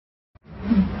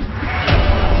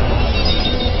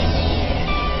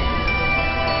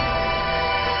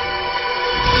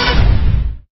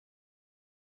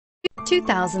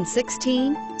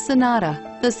2016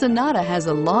 Sonata. The Sonata has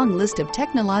a long list of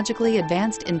technologically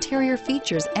advanced interior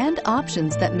features and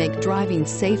options that make driving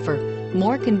safer,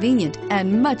 more convenient,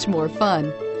 and much more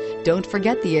fun. Don't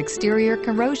forget the exterior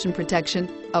corrosion protection,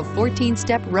 a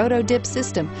 14-step roto-dip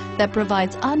system that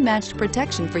provides unmatched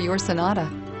protection for your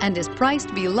Sonata and is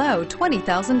priced below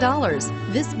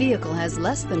 $20,000. This vehicle has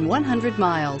less than 100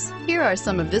 miles. Here are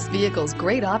some of this vehicle's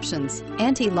great options: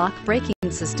 anti-lock braking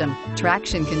system,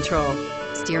 traction control,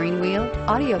 steering wheel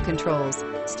audio controls,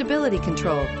 stability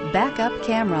control, backup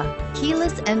camera,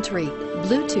 keyless entry,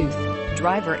 Bluetooth,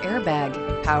 driver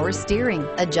airbag, power steering,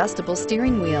 adjustable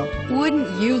steering wheel.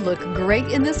 Wouldn't you look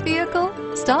great in this vehicle?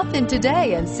 Stop in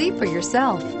today and see for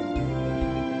yourself.